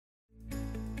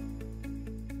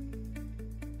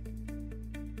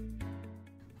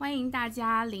欢迎大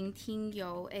家聆听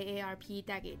由 AARP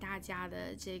带给大家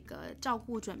的这个照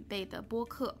顾准备的播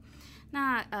客。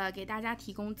那给大家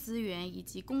提供资源以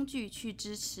及工具去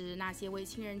支持那些为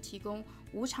亲人提供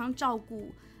无偿照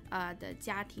顾的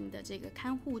家庭的这个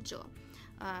看护者。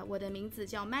我的名字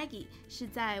叫 Maggie， 是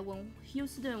在休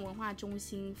斯顿文化中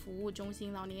心服务中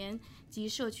心老年及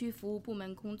社区服务部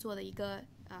门工作的一个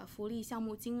福利项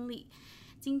目经理。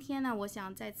今天呢，我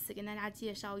想在此跟大家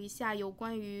介绍一下有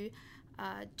关于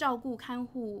照顾看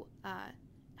护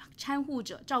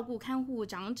照顾看护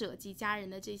长者及家人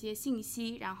的这些信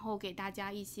息，然后给大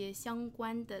家一些相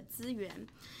关的资源。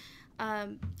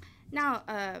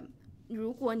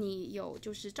如果你有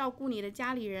就是照顾你的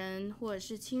家里人或者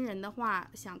是亲人的话，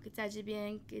想在这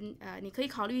边你可以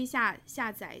考虑一下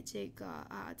下载这个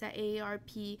在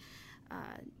AARP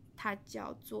它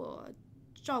叫做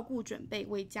照顾准备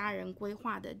为家人规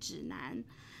划的指南。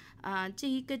这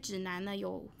一个指南呢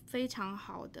有非常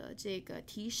好的这个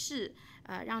提示，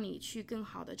让你去更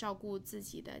好的照顾自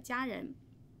己的家人。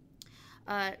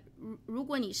如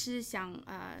果你是想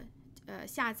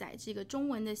下载这个中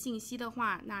文的信息的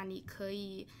话，那你可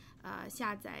以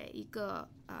下载一个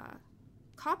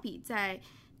copy， 在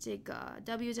这个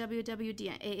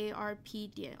www.aarp.org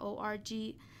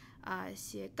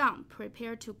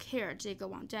 /prepare to care 这个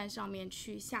网站上面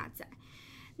去下载。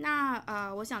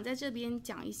那我想在这边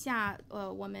讲一下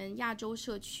我们亚洲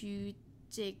社区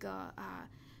这个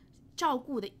照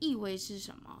顾的意味是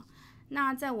什么。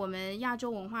那在我们亚洲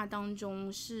文化当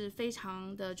中是非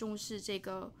常的重视这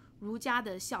个儒家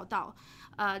的孝道，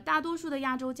大多数的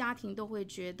亚洲家庭都会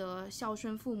觉得孝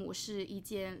顺父母是一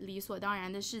件理所当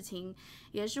然的事情，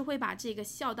也是会把这个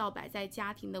孝道摆在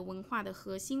家庭的文化的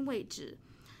核心位置。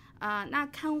那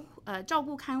照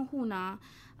顾看护呢？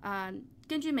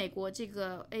根据美国这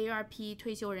个 AARP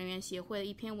退休人员协会的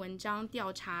一篇文章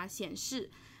调查显示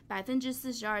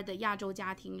，42%的亚洲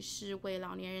家庭是为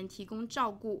老年人提供照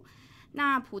顾。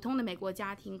那普通的美国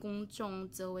家庭公众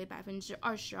则为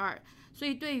22%，所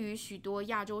以对于许多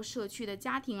亚洲社区的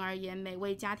家庭而言，每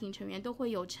位家庭成员都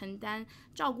会有承担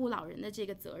照顾老人的这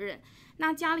个责任。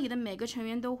那家里的每个成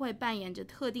员都会扮演着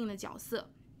特定的角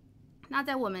色。那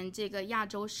在我们这个亚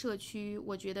洲社区，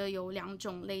我觉得有2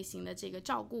种类型的这个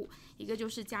照顾，一个就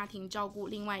是家庭照顾，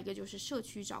另外一个就是社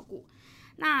区照顾。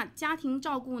那家庭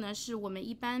照顾呢，是我们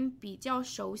一般比较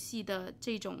熟悉的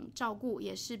这种照顾，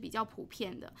也是比较普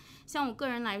遍的。像我个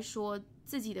人来说，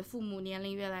自己的父母年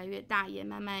龄越来越大，也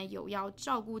慢慢有要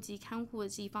照顾及看护的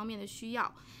这一方面的需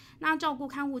要。那照顾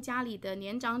看护家里的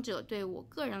年长者，对我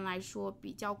个人来说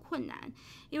比较困难，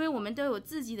因为我们都有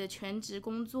自己的全职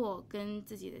工作跟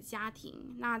自己的家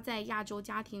庭。那在亚洲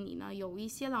家庭里呢，有一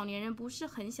些老年人不是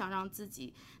很想让自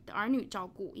己的儿女照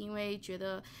顾，因为觉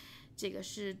得这个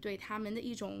是对他们的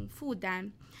一种负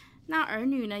担。那儿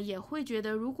女呢也会觉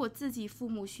得，如果自己父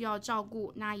母需要照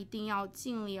顾，那一定要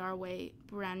尽力而为，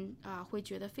不然会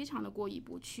觉得非常的过意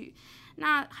不去。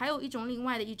那还有另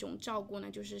外的一种照顾呢，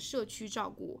就是社区照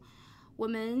顾。我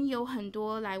们有很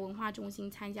多来文化中心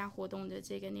参加活动的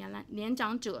这个年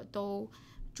长者都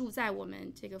住在我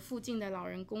们这个附近的老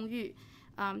人公寓。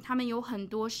他们有很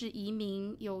多是移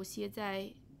民，有些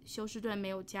在休斯顿没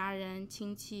有家人、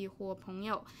亲戚或朋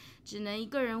友，只能一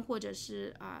个人或者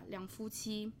是2夫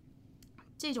妻。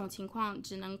这种情况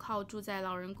只能靠住在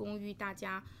老人公寓，大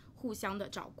家互相的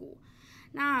照顾。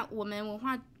那我们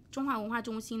中华文化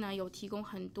中心呢，有提供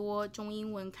很多中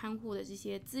英文看护的这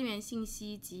些资源信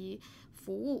息及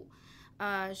服务。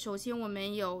首先我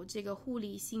们有这个护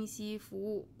理信息服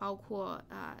务，包括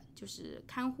就是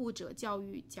看护者教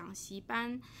育讲习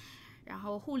班，然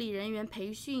后护理人员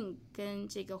培训跟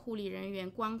这个护理人员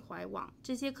关怀网，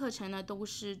这些课程呢都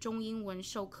是中英文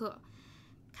授课。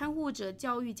看护者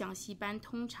教育讲习班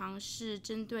通常是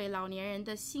针对老年人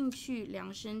的兴趣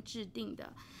量身制定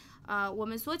的。我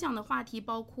们所讲的话题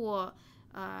包括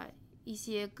一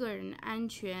些个人安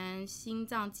全、心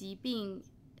脏疾病、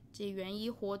这园艺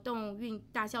活动、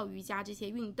大笑瑜伽这些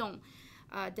运动，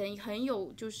等很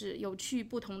有趣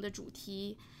不同的主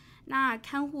题。那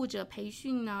看护者培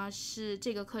训呢，是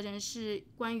这个课程是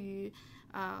关于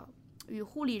与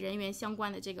护理人员相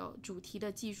关的这个主题的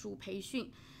技术培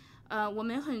训。我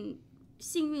们很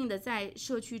幸运的在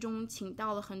社区中请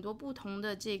到了很多不同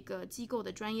的这个机构的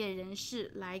专业人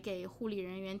士来给护理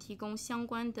人员提供相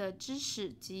关的知识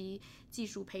及技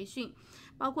术培训，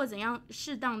包括怎样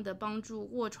适当的帮助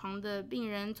卧床的病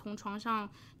人从床上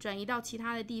转移到其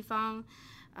他的地方，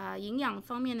营养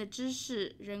方面的知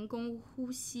识、人工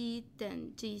呼吸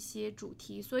等这些主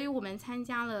题。所以我们参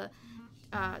加了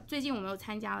最近我们有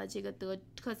参加了这个德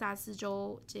克萨斯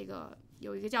州这个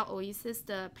有一个叫 Oasis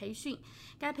的培训。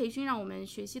该培训让我们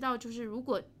学习到，就是如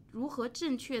果如何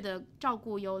正确的照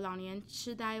顾有老年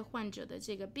痴呆患者的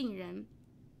这个病人。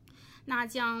那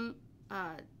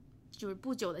就是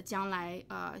不久的将来，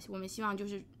我们希望就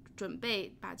是准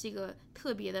备把这个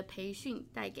特别的培训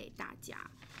带给大家。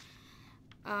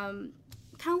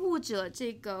看护者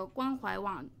这个关怀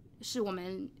网是我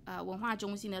们文化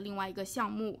中心的另外一个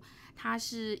项目，它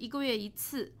是1个月1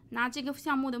次。那这个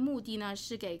项目的目的呢，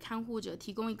是给看护者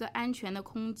提供一个安全的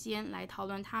空间来讨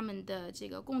论他们的这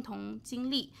个共同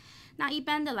经历。那一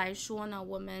般的来说呢，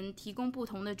我们提供不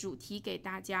同的主题给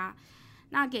大家，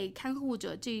那给看护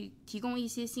者提供一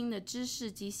些新的知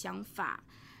识及想法，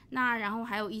那然后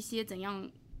还有一些怎样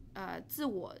自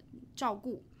我照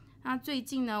顾。那最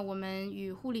近呢，我们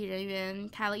与护理人员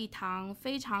开了一堂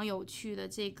非常有趣的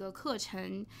这个课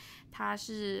程，它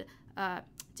是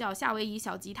叫夏威夷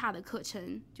小吉他的课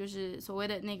程，就是所谓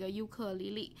的那个尤克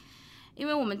里里。因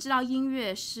为我们知道音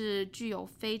乐是具有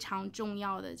非常重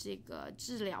要的这个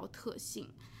治疗特性，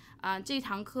这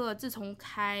堂课自从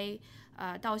开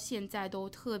到现在都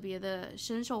特别的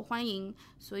深受欢迎，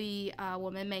所以我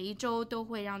们每一周都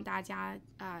会让大家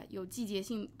有季节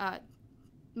性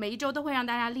每一周都会让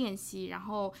大家练习，然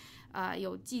后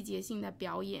有季节性的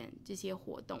表演这些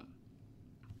活动。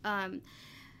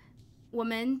我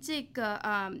们这个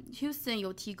Houston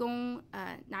有提供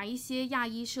哪一些亚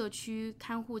裔社区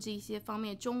看护这些方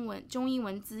面中英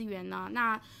文资源呢？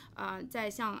那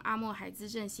在像阿莫海兹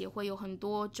症协会有很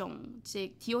多种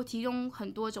提供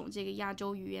很多种这个亚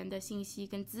洲语言的信息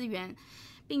跟资源，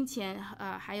并且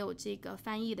还有这个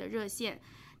翻译的热线。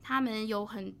他们有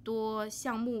很多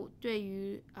项目对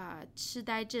于痴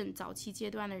呆症早期阶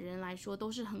段的人来说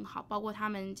都是很好，包括他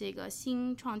们这个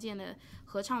新创建的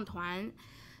合唱团，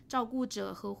照顾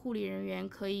者和护理人员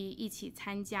可以一起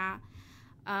参加。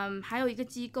还有一个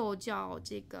机构叫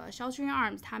这个 Sheltering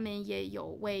Arms， 他们也有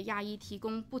为亚裔提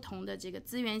供不同的这个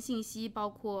资源信息，包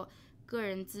括个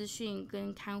人资讯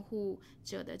跟看护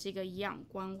者的这个营养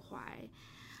关怀。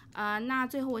那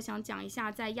最后我想讲一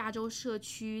下在亚洲社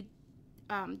区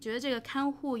觉得这个看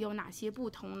护有哪些不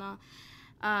同呢？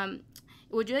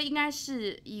我觉得应该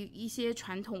是一些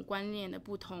传统观念的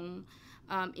不同。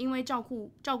因为照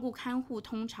顾看护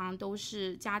通常都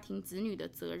是家庭子女的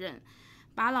责任，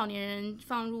把老年人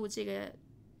放入这个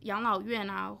养老院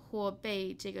啊，或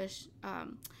被这个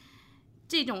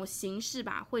这种形式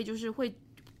吧，会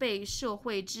被社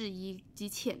会质疑及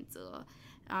谴责。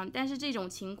但是这种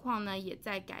情况呢也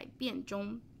在改变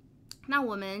中。那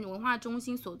我们文化中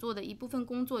心所做的一部分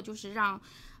工作就是让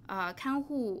看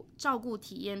护照顾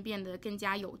体验变得更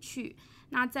加有趣。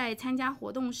那在参加活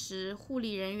动时，护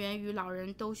理人员与老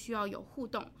人都需要有互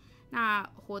动。那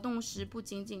活动时不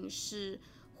仅仅是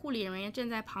护理人员站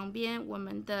在旁边，我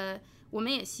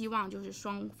们也希望就是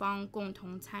双方共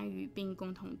同参与并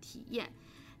共同体验。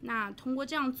那通过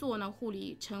这样做呢，护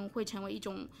理会成为一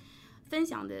种分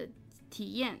享的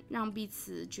体验，让彼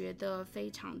此觉得非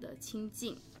常的亲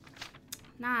近。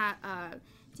那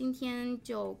今天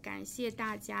就感谢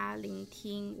大家聆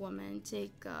听我们这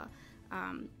个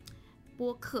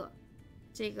播客，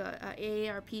这个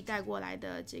AARP 带过来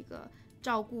的这个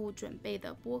照顾准备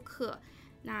的播客。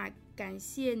那感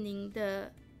谢您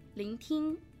的聆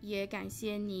听，也感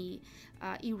谢你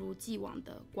一如既往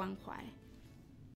的关怀。